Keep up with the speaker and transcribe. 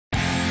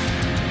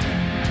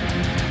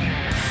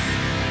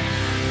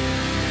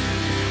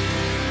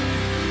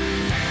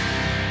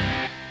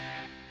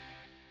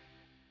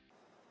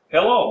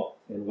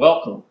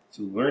Welcome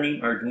to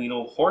Learning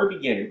Arduino for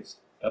Beginners,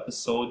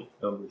 episode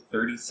number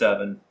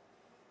 37,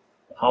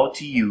 how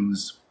to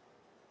use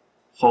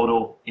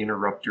photo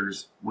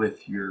interrupters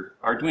with your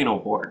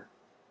Arduino board.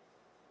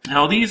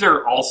 Now these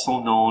are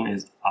also known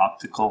as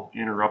optical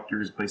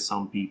interrupters by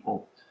some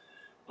people,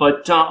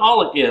 but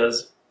all it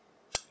is,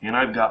 and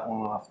I've got one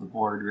off the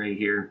board right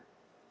here,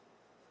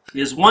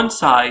 is one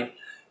side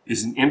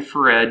is an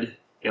infrared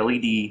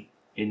LED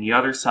and the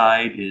other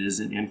side is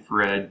an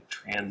infrared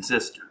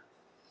transistor.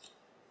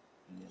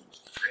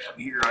 Grab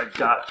here, I've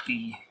got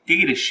the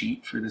data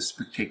sheet for this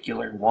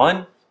particular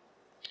one.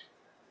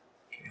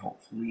 Okay,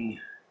 hopefully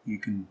you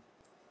can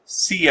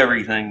see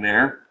everything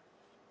there.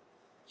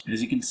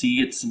 As you can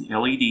see, it's an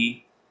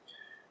LED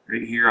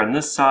right here on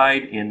this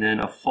side and then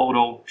a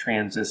photo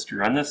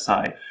transistor on this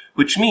side,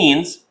 which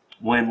means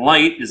when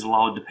light is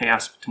allowed to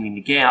pass between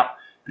the gap,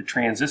 the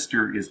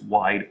transistor is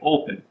wide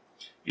open.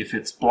 If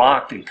it's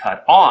blocked and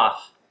cut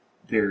off,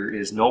 there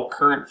is no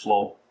current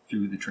flow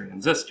through the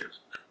transistor.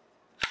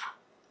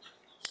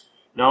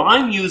 Now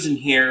I'm using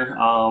here,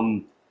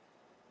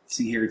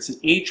 see here, it's an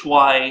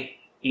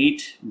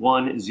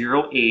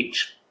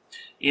HY810H,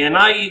 and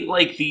I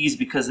like these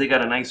because they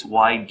got a nice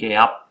wide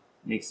gap.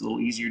 Makes it a little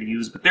easier to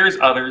use, but there's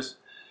others.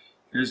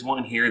 Here's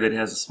one here that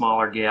has a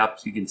smaller gap,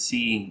 so you can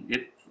see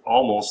it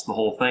almost, the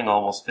whole thing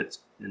almost fits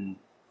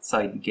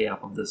inside the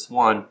gap of this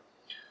one.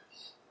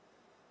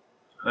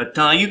 But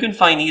you can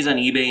find these on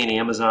eBay and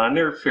Amazon.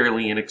 They're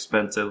fairly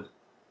inexpensive.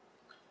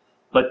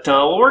 But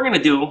what we're going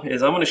to do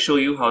is I'm going to show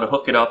you how to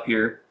hook it up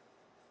here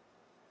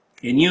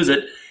and use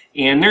it.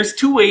 And there's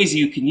two ways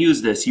you can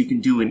use this. You can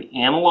do an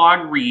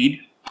analog read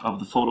of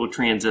the photo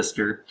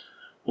transistor,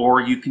 or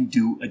you can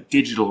do a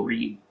digital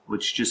read,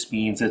 which just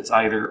means it's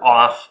either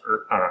off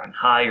or on,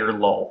 high or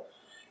low.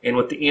 And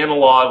with the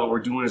analog, what we're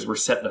doing is we're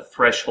setting a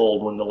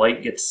threshold. When the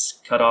light gets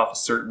cut off a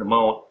certain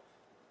amount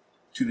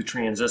to the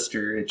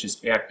transistor, it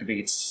just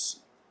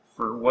activates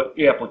for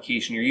what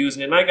application you're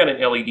using. And I got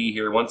an LED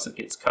here. Once it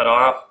gets cut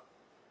off,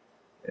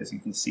 as you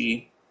can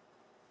see,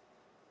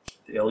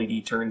 the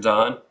LED turns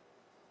on.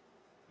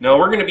 Now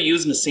we're going to be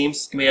using the same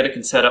schematic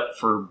and setup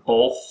for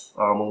both.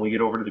 When we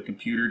get over to the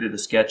computer, to the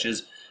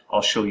sketches,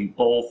 I'll show you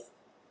both.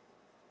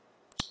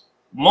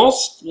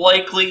 Most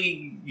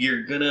likely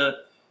you're going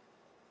to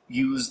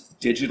use the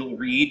digital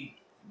read,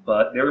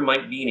 but there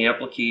might be an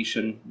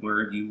application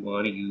where you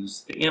want to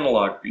use the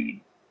analog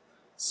read.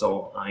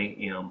 So I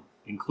am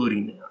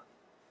including that.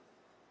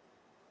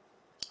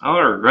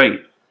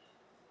 Alright.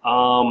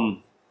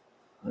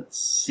 Let's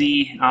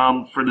see.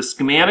 For the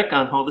schematic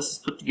on how this is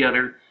put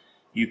together,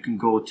 you can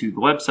go to the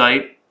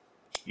website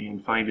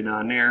and find it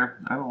on there.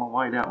 I don't know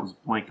why that was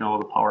blank. Oh,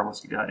 the power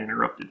must have got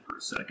interrupted for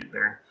a second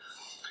there.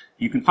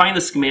 You can find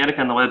the schematic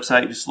on the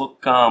website. Just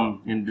look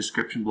in the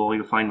description below.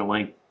 You'll find the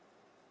link.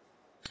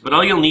 But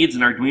all you'll need is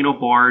an Arduino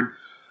board,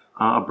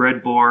 a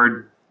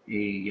breadboard,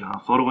 a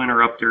photo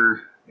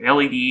interrupter,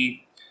 LED,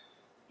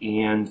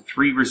 and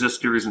 3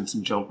 resistors and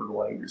some jumper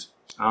wires.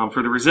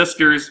 For the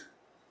resistors,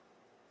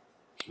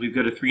 we've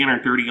got a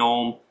 330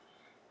 ohm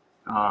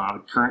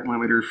current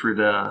limiter for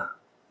the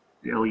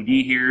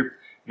LED here,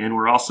 and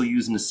we're also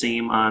using the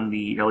same on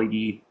the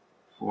LED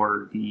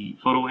for the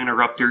photo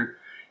interrupter.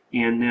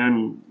 And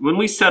then when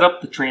we set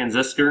up the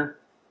transistor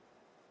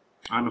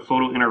on the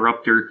photo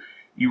interrupter,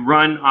 you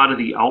run out of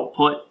the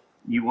output.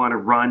 You want to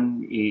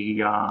run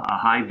a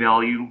high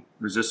value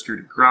resistor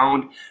to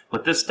ground.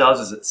 What this does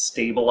is it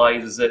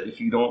stabilizes it.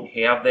 If you don't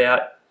have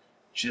that,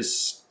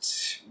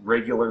 just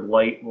regular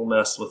light will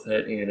mess with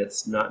it and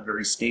it's not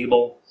very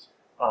stable.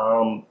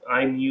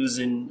 I'm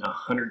using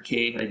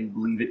 100K, I do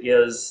believe it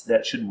is.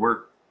 That should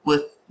work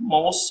with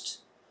most.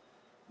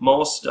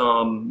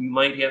 You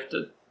might have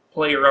to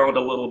play around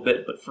a little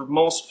bit, but for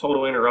most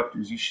photo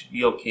interrupters, you should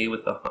be okay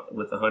with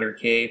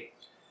 100K.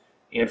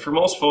 And for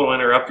most photo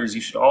interrupters,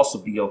 you should also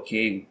be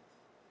okay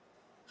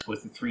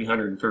with the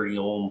 330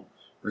 ohm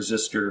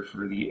resistor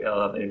for the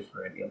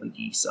infrared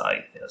LED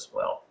side as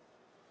well.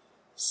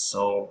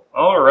 So,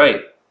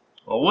 alright.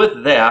 Well,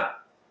 with that,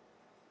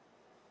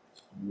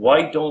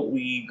 why don't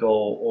we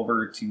go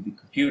over to the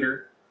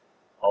computer?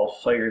 I'll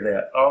fire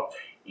that up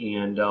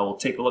and we'll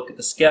take a look at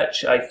the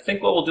sketch. I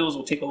think what we'll do is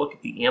we'll take a look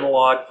at the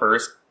analog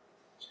first,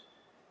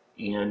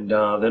 and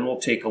then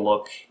we'll take a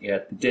look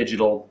at the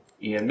digital.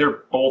 And they're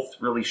both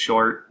really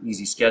short,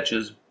 easy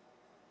sketches.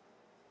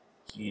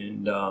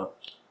 And oh,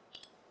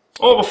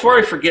 before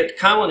I forget,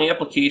 common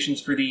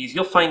applications for these,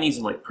 you'll find these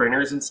in like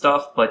printers and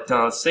stuff. But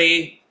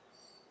say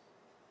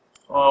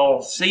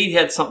you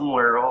had something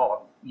where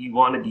you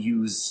wanted to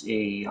use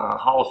a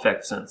Hall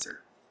effect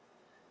sensor,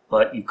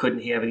 but you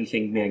couldn't have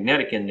anything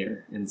magnetic in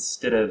there.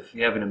 Instead of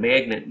having a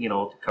magnet,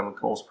 to come in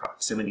close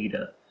proximity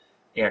to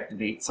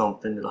activate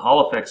something to the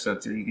Hall effect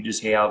sensor, you could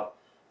just have,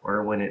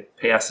 or when it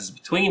passes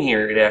between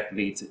here, it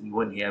activates it, and you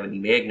wouldn't have any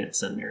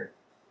magnets in there.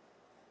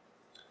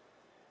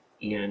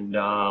 And,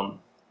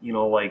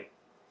 like,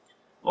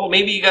 well,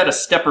 maybe you got a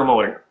stepper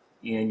motor,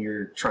 and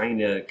you're trying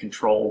to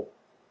control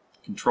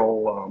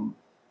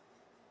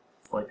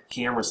like a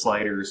camera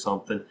slider or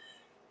something,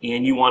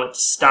 and you want it to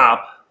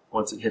stop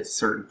once it hits a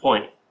certain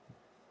point.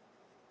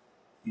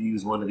 You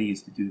use one of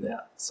these to do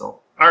that.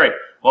 So, all right.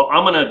 Well,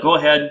 I'm going to go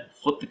ahead,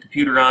 flip the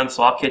computer on,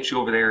 so I'll catch you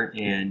over there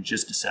in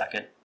just a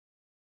second.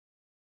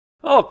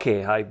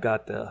 Okay, I've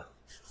got the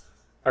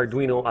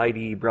Arduino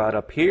IDE brought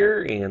up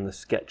here and the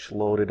sketch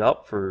loaded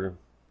up for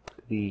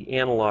the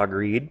analog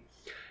read.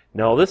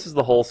 Now, this is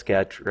the whole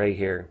sketch right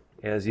here.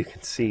 As you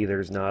can see,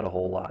 there's not a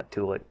whole lot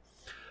to it.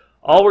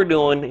 All we're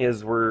doing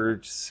is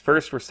we're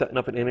setting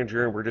up an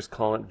integer and we're just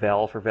calling it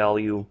val for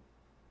value.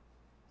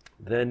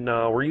 Then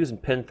we're using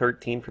pin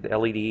 13 for the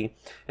LED.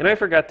 And I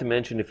forgot to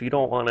mention, if you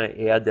don't want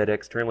to add that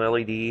external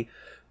LED,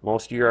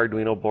 most of your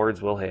Arduino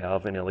boards will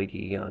have an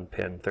LED on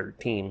pin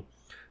 13.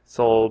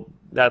 So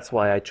that's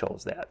why I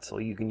chose that. So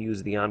you can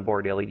use the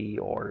onboard LED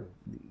or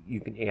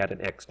you can add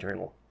an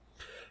external.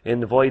 In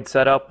the void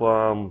setup,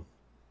 we're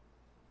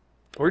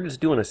just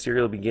doing a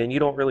serial begin. You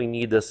don't really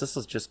need this. This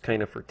is just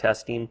kind of for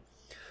testing,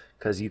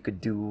 because you could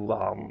do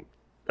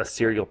a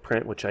serial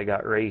print, which I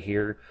got right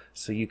here,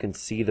 so you can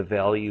see the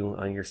value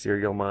on your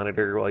serial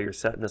monitor while you're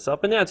setting this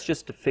up. And that's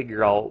just to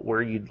figure out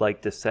where you'd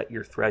like to set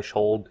your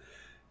threshold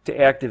to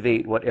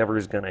activate whatever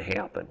is going to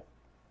happen.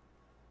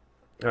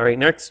 All right,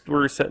 next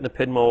we're setting the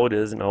pin mode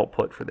as an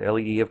output for the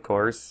LED, of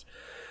course.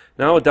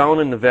 Now down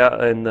in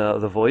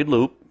the void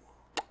loop,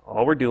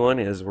 all we're doing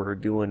is we're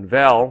doing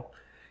val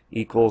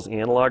equals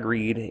analog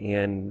read,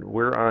 and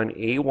we're on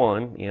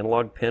A1,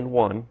 analog pin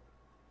 1.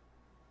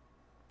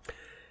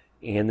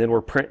 And then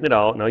we're printing it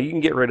out. Now you can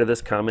get rid of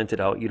this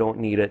commented out. You don't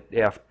need it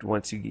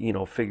once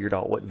you figured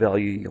out what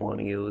value you want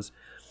to use.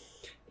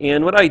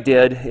 And what I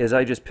did is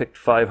I just picked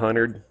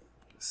 500.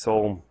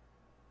 So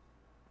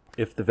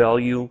if the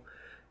value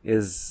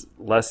is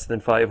less than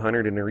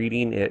 500 in the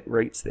reading, it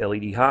rates the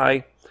LED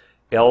high.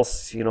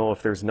 Else,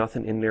 if there's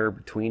nothing in there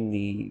between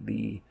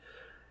the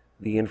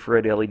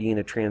infrared LED and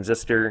the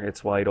transistor,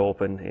 it's wide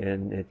open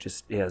and it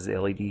just has the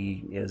LED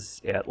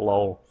is at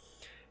low.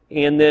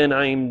 And then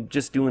I'm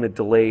just doing a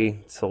delay,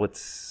 so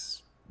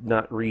it's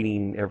not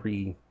reading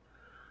every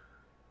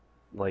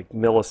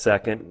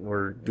millisecond.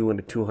 We're doing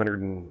a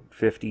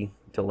 250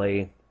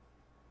 delay.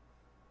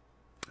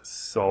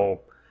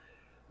 So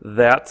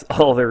that's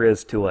all there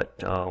is to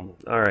it. All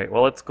right,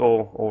 well, let's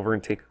go over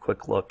and take a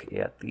quick look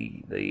at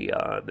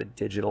the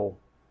digital.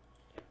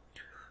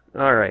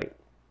 All right.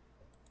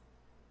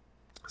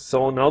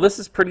 So now this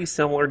is pretty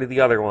similar to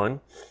the other one.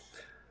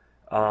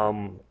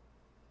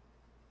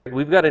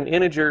 We've got an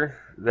integer,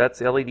 that's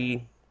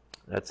LED,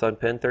 that's on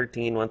pin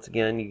 13. Once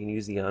again, you can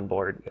use the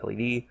onboard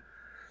LED.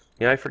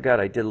 Yeah, I forgot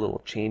I did a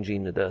little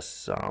changing to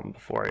this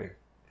before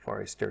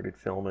I started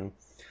filming.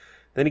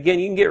 Then again,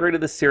 you can get rid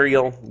of the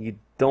serial. You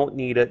don't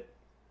need it.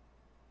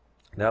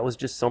 That was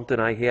just something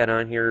I had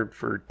on here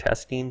for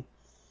testing.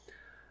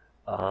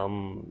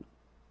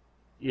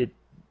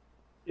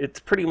 It's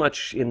pretty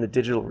much in the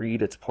digital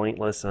read, it's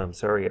pointless. I'm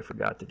sorry, I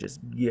forgot to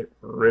just get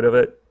rid of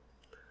it.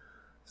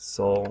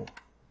 So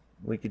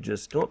we could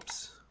just,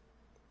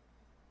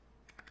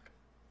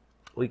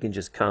 we can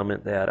just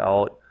comment that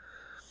out.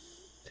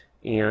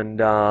 And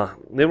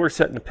then we're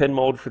setting the pin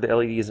mode for the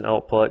LED as an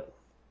output.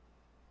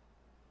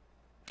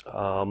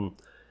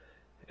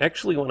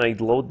 Actually, when I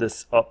load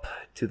this up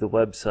to the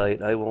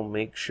website, I will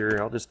make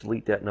sure, I'll just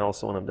delete that now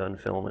so when I'm done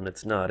filming,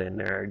 it's not in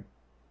there.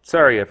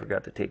 Sorry, I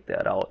forgot to take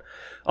that out.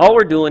 All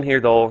we're doing here,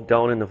 though,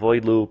 down in the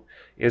void loop,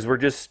 is we're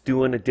just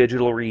doing a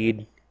digital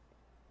read.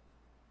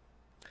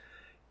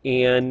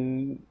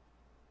 And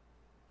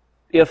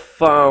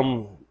if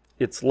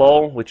it's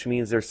low, which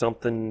means there's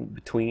something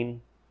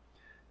between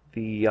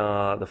the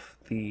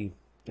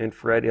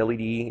infrared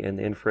LED and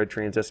the infrared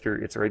transistor,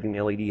 it's rating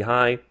LED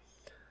high.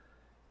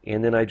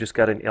 And then I just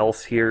got an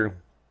else here.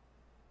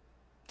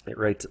 It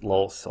rates it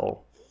low,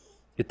 so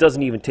it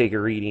doesn't even take a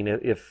reading.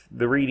 If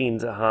the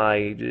reading's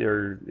high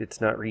or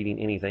it's not reading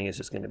anything, it's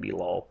just going to be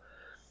low.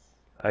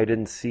 I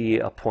didn't see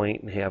a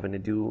point in having to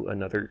do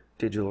another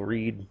digital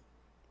read.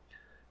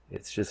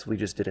 It's just, we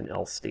just did an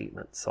else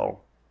statement.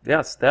 So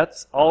yes,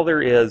 that's all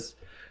there is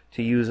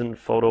to using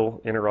photo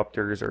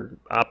interrupters or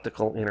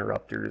optical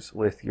interrupters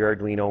with your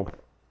Arduino.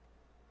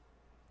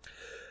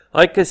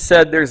 Like I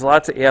said, there's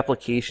lots of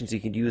applications you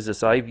can use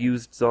this. I've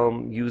used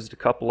a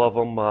couple of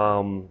them.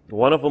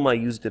 One of them I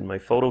used in my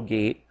photo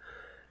gate.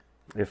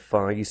 If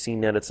you've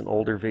seen that, it's an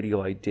older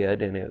video I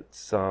did, and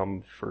it's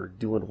for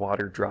doing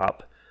water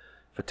drop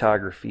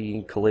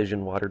photography,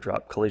 water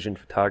drop collision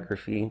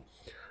photography.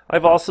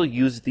 I've also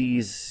used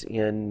these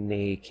in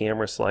a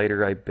camera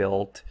slider I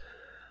built.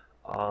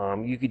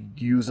 You could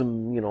use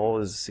them,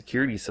 as a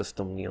security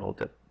system,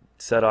 to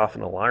set off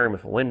an alarm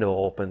if a window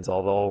opens,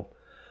 although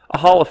a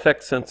Hall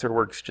effect sensor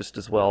works just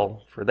as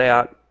well for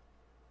that.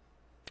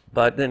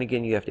 But then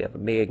again, you have to have a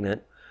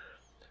magnet,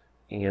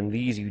 and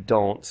these you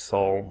don't,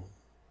 so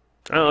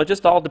I don't know, it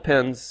just all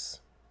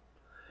depends.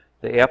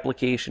 The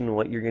application,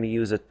 what you're going to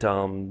use it,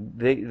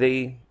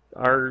 they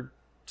are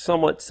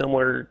somewhat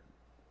similar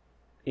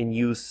in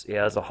use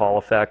as a Hall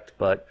effect,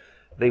 but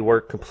they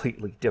work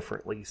completely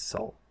differently.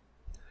 So,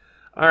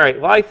 all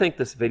right, well, I think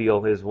this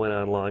video has went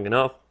on long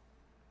enough,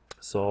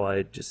 so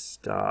I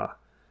just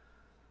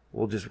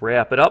we'll just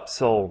wrap it up.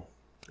 So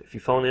if you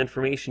found the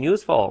information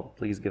useful,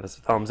 please give us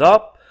a thumbs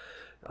up.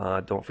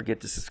 Don't forget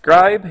to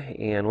subscribe.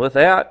 And with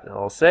that,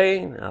 I'll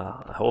say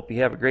I hope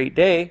you have a great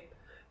day.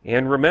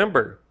 And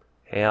remember,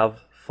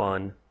 have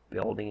fun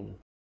building.